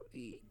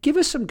 Give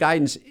us some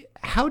guidance.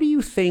 How do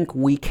you think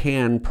we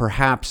can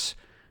perhaps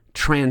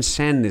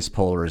transcend this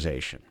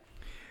polarization?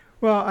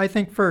 Well, I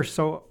think first,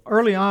 so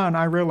early on,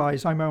 I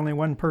realized I'm only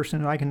one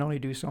person and I can only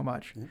do so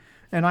much.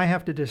 And I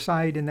have to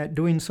decide in that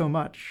doing so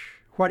much,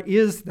 what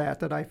is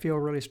that I feel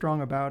really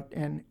strong about?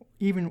 And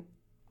even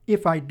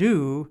if I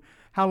do,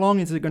 how long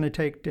is it going to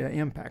take to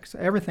impact? So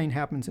everything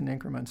happens in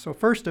increments. So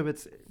first of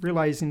it's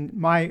realizing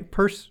my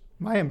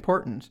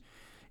importance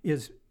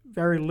is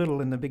very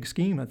little in the big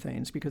scheme of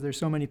things, because there's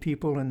so many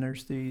people and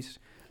there's these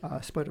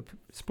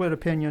split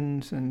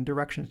opinions and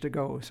directions to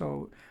go.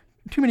 So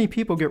too many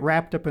people get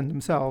wrapped up in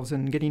themselves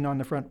and getting on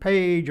the front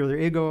page or their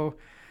ego.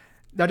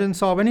 That doesn't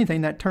solve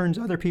anything. That turns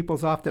other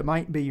people's off that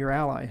might be your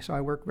ally. So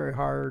I work very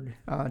hard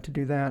to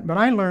do that. But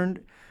I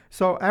learned,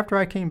 so after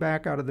I came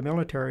back out of the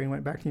military and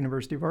went back to the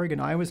University of Oregon,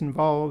 I was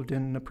involved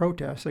in the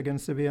protests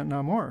against the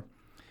Vietnam War.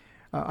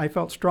 I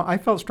felt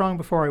strong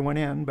before I went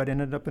in, but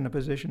ended up in a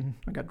position,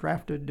 I got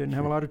drafted, didn't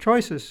have a lot of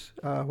choices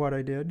what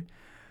I did.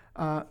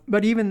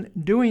 But even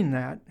doing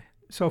that,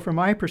 so from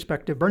my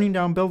perspective, burning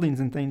down buildings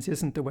and things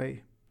isn't the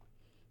way.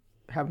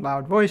 Have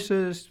loud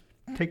voices,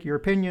 take your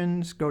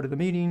opinions, go to the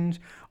meetings.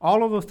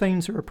 All of those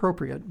things are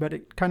appropriate, but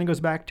it kind of goes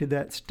back to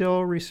that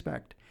still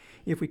respect.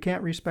 If we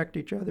can't respect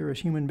each other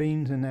as human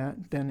beings in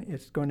that, then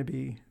it's going to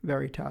be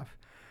very tough.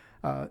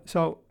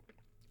 So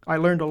I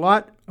learned a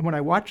lot when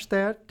I watched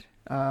that.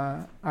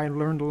 I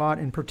learned a lot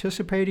in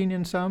participating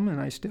in some, and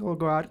I still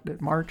go out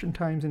at march and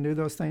times and do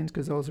those things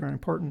because those are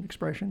important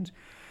expressions.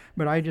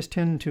 But I just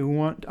tend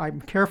to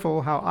I'm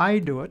careful how I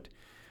do it.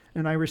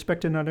 And I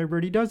respect that not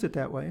everybody does it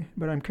that way,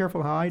 but I'm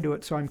careful how I do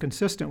it so I'm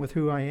consistent with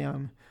who I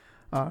am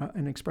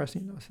in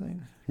expressing those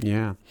things.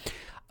 Yeah.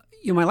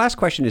 My last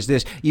question is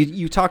this.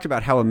 You talked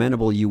about how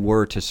amenable you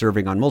were to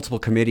serving on multiple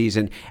committees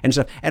and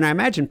stuff. And I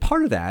imagine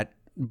part of that,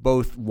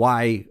 both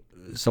why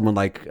someone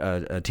like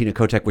Tina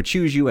Kotek would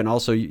choose you, and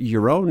also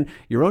your own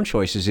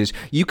choices, is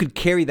you could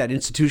carry that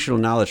institutional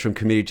knowledge from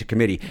committee to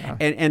committee. Yeah.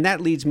 And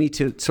that leads me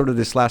to sort of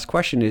this last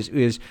question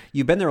is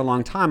you've been there a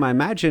long time. I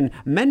imagine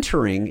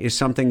mentoring is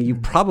something you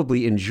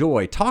probably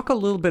enjoy. Talk a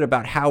little bit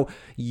about how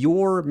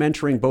you're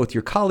mentoring both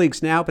your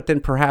colleagues now, but then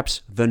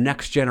perhaps the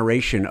next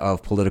generation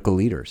of political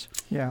leaders.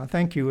 Yeah,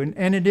 thank you.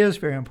 And it is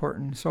very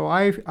important. So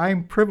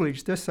I'm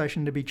privileged this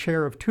session to be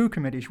chair of two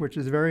committees, which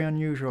is very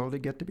unusual to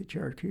get to be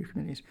chair of two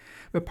committees.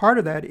 But part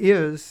of that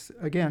is,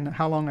 again,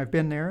 how long I've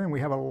been there, and we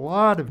have a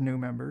lot of new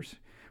members,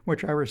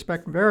 which I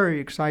respect,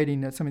 very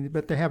exciting that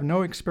but they have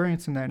no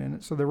experience in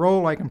it. So the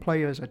role I can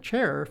play as a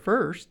chair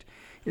first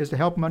is to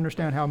help them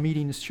understand how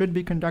meetings should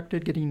be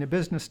conducted, getting the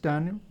business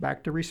done,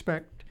 back to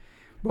respect,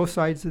 both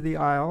sides of the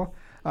aisle.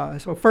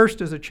 So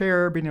first as a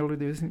chair, being able to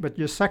do this, but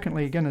just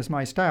secondly, again, as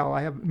my style,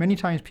 I have many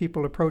times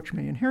people approach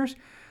me, and here's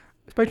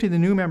especially the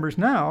new members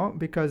now,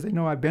 because they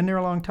know I've been there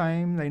a long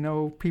time, they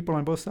know people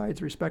on both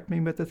sides respect me,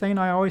 but the thing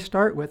I always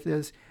start with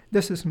is,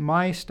 this is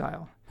my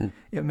style.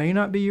 It may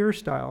not be your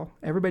style.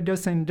 Everybody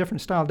does things in a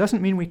different style.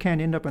 Doesn't mean we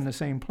can't end up in the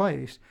same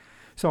place.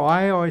 So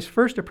I always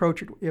first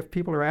approach it if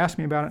people are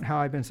asking me about it and how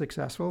I've been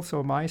successful.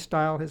 So my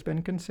style has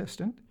been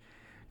consistent.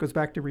 Goes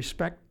back to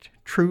respect,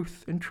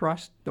 truth, and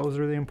trust. Those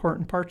are the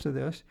important parts of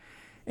this.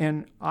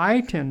 And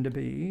I tend to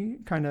be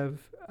kind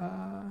of,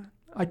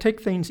 I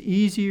take things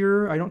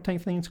easier. I don't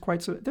take things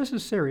quite so, this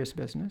is serious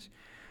business.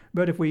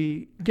 But if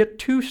we get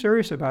too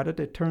serious about it,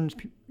 it turns,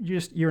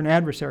 you're an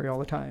adversary all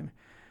the time.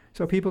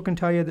 So people can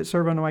tell you that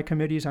serve on my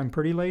committees, I'm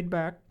pretty laid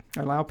back.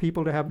 I allow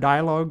people to have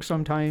dialogue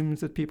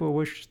sometimes that people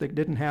wish they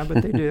didn't have,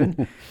 but they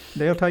did.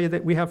 They'll tell you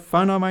that we have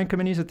fun on my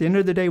committees. At the end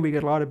of the day, we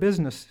get a lot of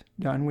business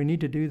done. We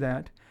need to do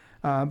that.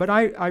 But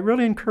I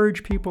really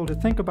encourage people to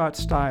think about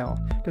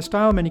style, because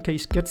style in many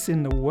cases gets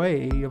in the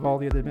way of all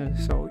the other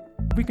business. So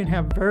we can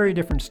have very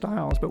different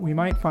styles, but we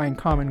might find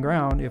common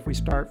ground if we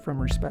start from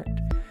respect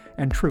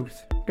and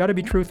truth. Got to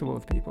be truthful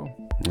with people.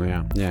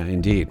 Yeah,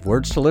 indeed.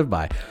 Words to live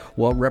by.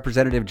 Well,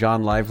 Representative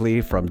John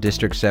Lively from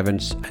District 7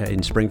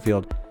 in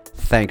Springfield,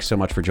 thanks so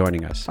much for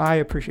joining us. I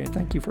appreciate it.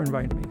 Thank you for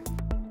inviting me.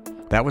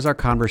 That was our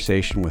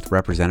conversation with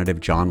Representative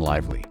John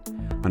Lively.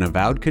 An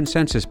avowed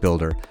consensus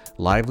builder,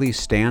 Lively's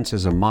stance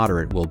as a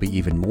moderate will be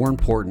even more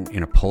important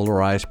in a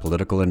polarized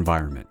political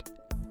environment.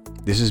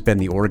 This has been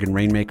the Oregon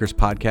Rainmakers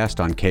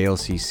podcast on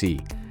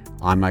KLCC.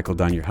 I'm Michael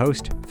Dunn, your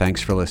host.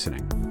 Thanks for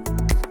listening.